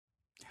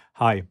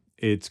Hi,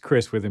 it's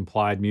Chris with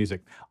Implied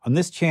Music. On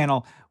this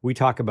channel, we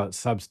talk about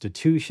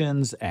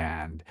substitutions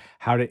and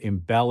how to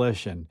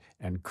embellish and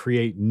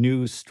create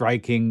new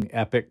striking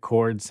epic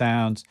chord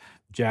sounds,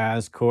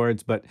 jazz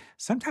chords, but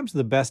sometimes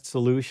the best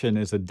solution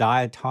is a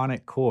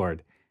diatonic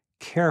chord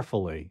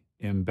carefully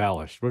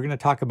embellished. We're going to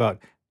talk about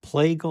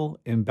Plagal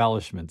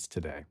embellishments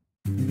today.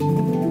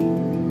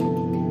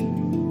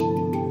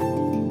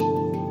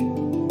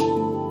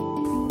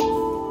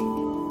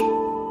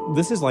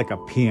 This is like a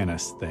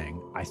pianist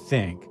thing, I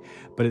think,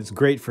 but it's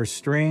great for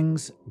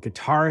strings.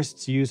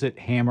 Guitarists use it,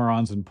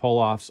 hammer-ons and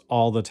pull-offs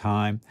all the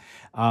time.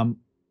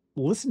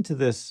 Listen to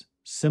this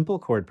simple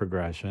chord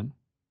progression,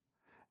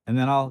 and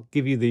then I'll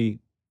give you the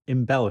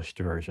embellished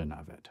version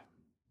of it.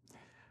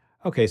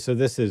 Okay, so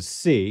this is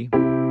C,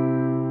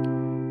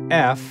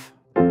 F,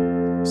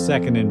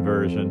 second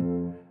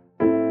inversion,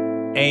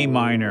 A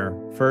minor,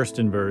 first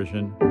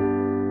inversion,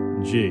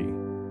 G,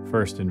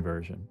 first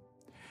inversion.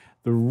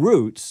 The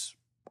roots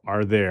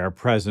are there,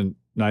 present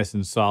nice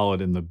and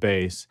solid in the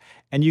bass,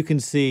 and you can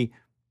see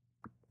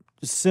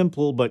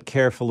simple but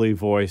carefully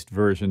voiced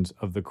versions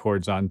of the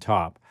chords on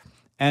top.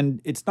 And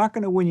it's not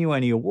going to win you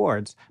any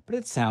awards, but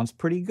it sounds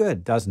pretty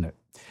good, doesn't it?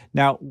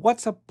 Now,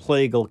 what's a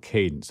plagal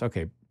cadence?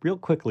 Okay, real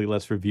quickly,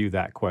 let's review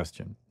that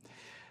question.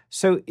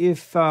 So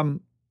if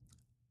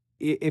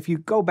you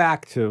go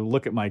back to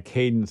look at my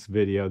cadence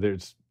video,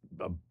 there's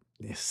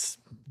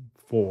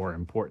four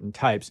important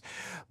types,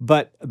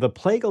 but the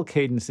plagal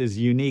cadence is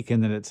unique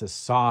in that it's a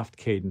soft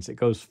cadence. It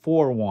goes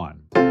 4-1.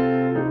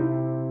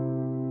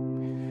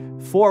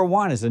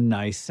 4-1 is a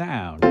nice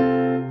sound,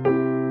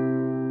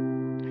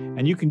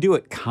 and you can do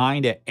it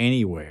kind of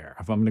anywhere.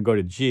 If I'm going to go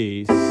to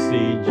G, C,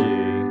 G,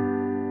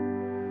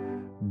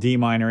 D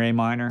minor, A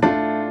minor,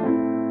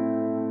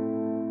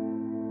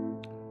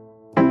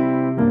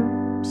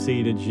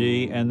 C to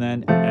G, and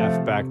then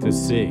F back to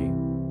C.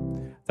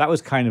 That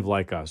was kind of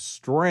like a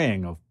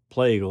string of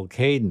plagal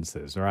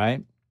cadences,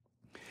 right?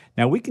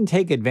 Now we can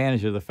take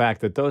advantage of the fact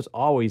that those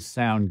always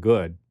sound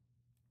good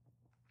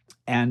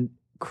and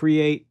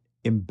create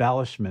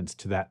embellishments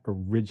to that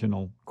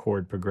original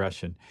chord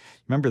progression.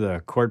 Remember,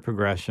 the chord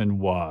progression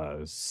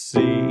was C,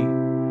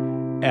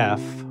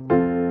 F,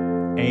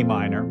 A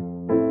minor,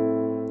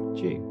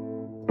 G.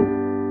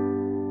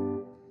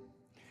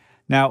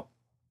 Now,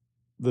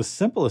 the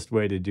simplest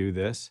way to do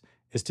this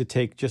is to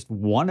take just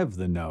one of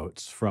the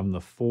notes from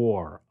the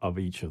four of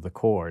each of the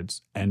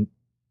chords and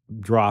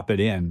drop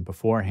it in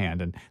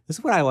beforehand. And this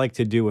is what I like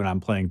to do when I'm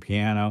playing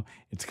piano.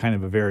 It's kind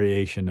of a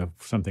variation of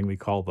something we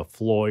call the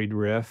Floyd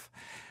riff.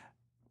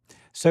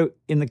 So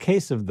in the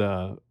case of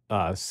the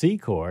C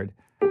chord,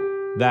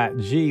 that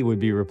G would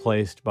be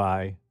replaced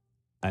by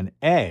an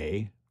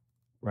A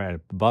right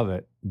above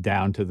it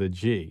down to the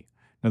G.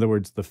 In other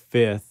words, the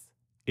fifth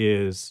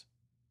is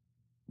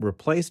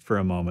replaced for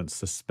a moment,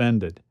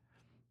 suspended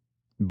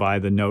by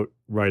the note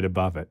right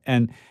above it.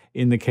 And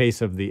in the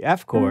case of the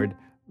F chord,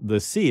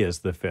 the C is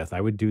the fifth. I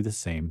would do the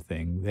same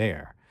thing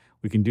there.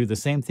 We can do the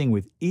same thing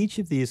with each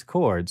of these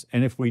chords,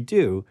 and if we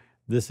do,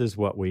 this is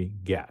what we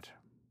get.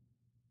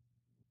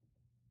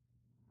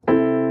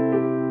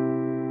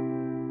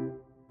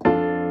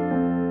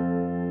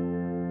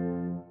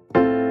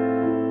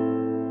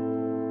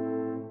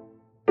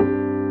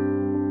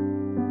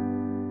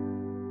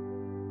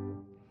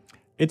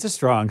 It's a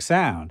strong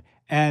sound.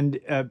 And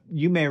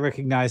you may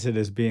recognize it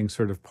as being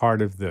sort of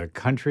part of the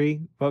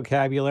country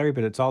vocabulary,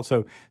 but it's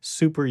also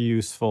super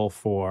useful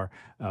for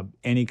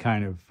any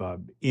kind of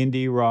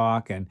indie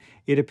rock. And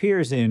it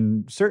appears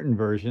in certain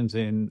versions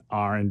in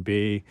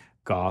R&B,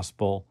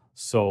 gospel,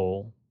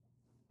 soul.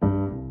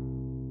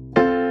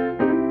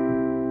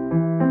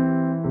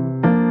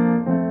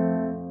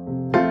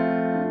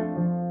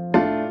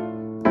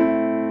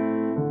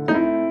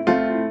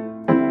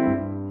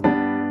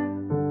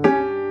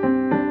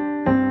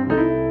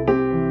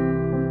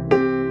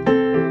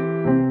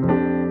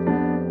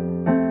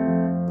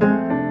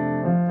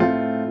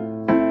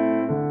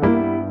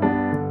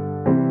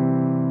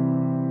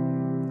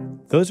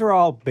 Those are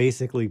all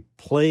basically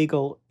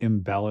plagal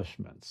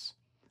embellishments,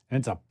 and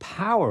it's a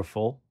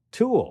powerful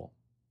tool.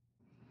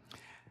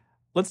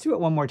 Let's do it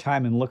one more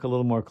time and look a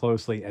little more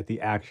closely at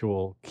the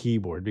actual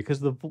keyboard, because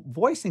the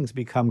voicings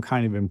become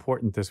kind of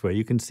important this way.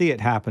 You can see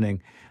it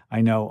happening,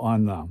 I know,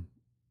 on the,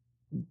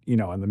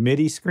 on the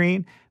MIDI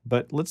screen,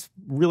 but let's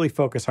really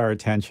focus our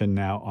attention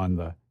now on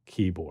the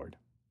keyboard.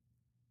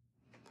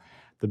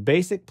 The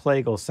basic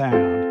plagal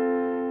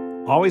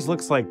sound always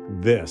looks like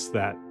this,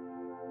 that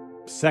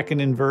second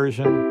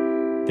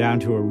inversion down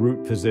to a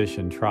root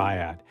position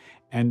triad.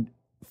 And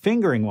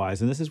fingering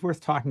wise, and this is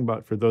worth talking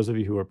about for those of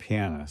you who are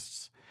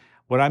pianists,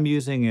 what I'm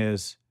using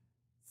is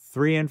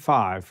 3 and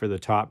 5 for the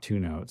top two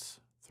notes,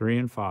 3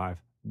 and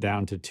 5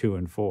 down to 2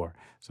 and 4.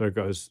 So it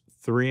goes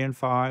 3 and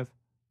 5,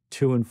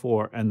 2 and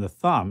 4, and the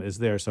thumb is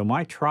there. So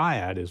my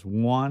triad is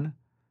 1,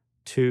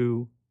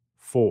 2,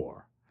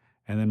 4.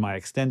 And then my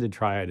extended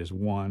triad is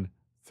 1,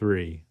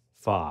 3,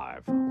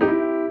 5.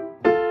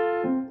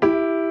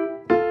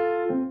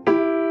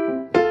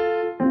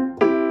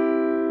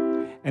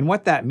 And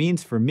what that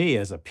means for me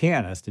as a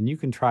pianist, and you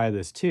can try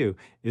this too,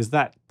 is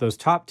that those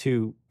top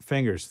two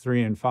fingers,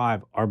 3 and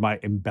 5, are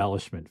my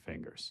embellishment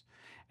fingers.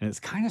 And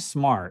it's kind of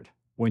smart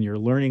when you're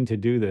learning to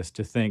do this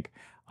to think,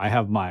 I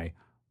have my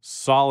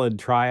solid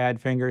triad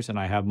fingers and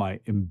I have my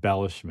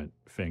embellishment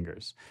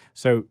fingers.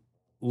 So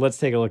let's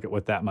take a look at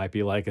what that might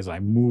be like as I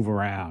move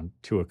around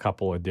to a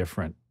couple of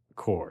different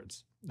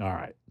chords. All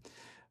right.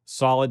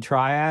 Solid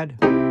triad,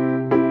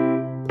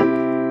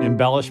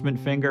 embellishment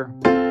finger,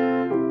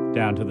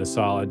 down to the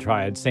solid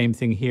triad. Same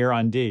thing here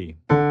on D.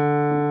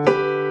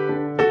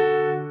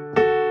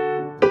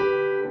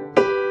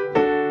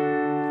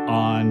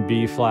 On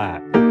B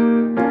flat.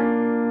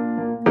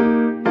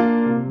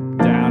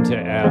 Down to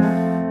F.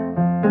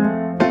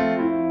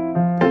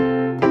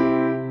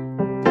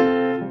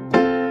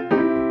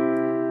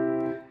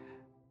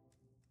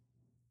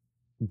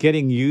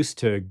 Getting used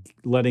to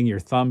letting your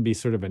thumb be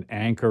sort of an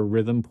anchor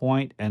rhythm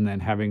point and then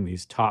having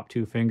these top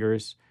two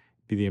fingers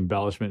be the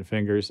embellishment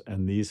fingers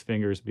and these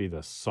fingers be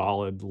the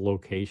solid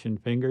location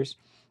fingers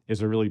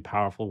is a really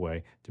powerful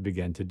way to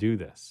begin to do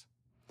this.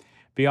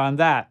 Beyond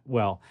that,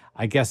 well,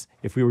 I guess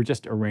if we were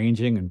just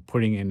arranging and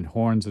putting in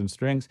horns and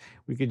strings,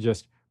 we could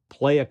just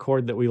play a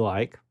chord that we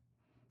like,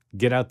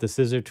 get out the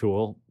scissor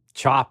tool,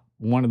 chop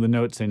one of the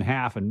notes in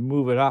half and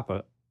move it up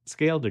a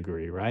scale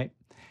degree, right?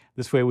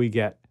 This way we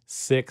get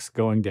 6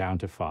 going down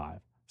to 5,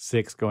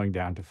 6 going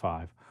down to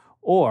 5,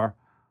 or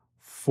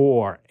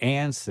 4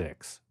 and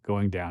 6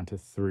 going down to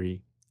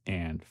 3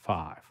 and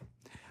 5.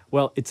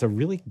 Well, it's a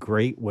really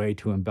great way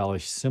to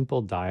embellish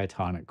simple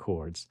diatonic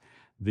chords,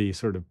 the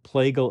sort of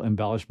Plagal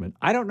embellishment.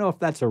 I don't know if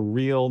that's a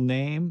real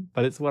name,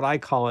 but it's what I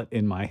call it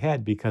in my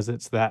head because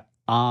it's that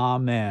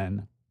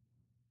amen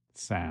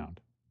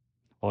sound.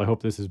 Well, I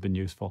hope this has been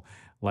useful.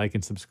 Like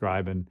and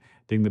subscribe and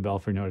ding the bell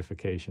for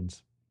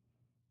notifications.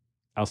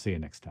 I'll see you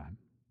next time.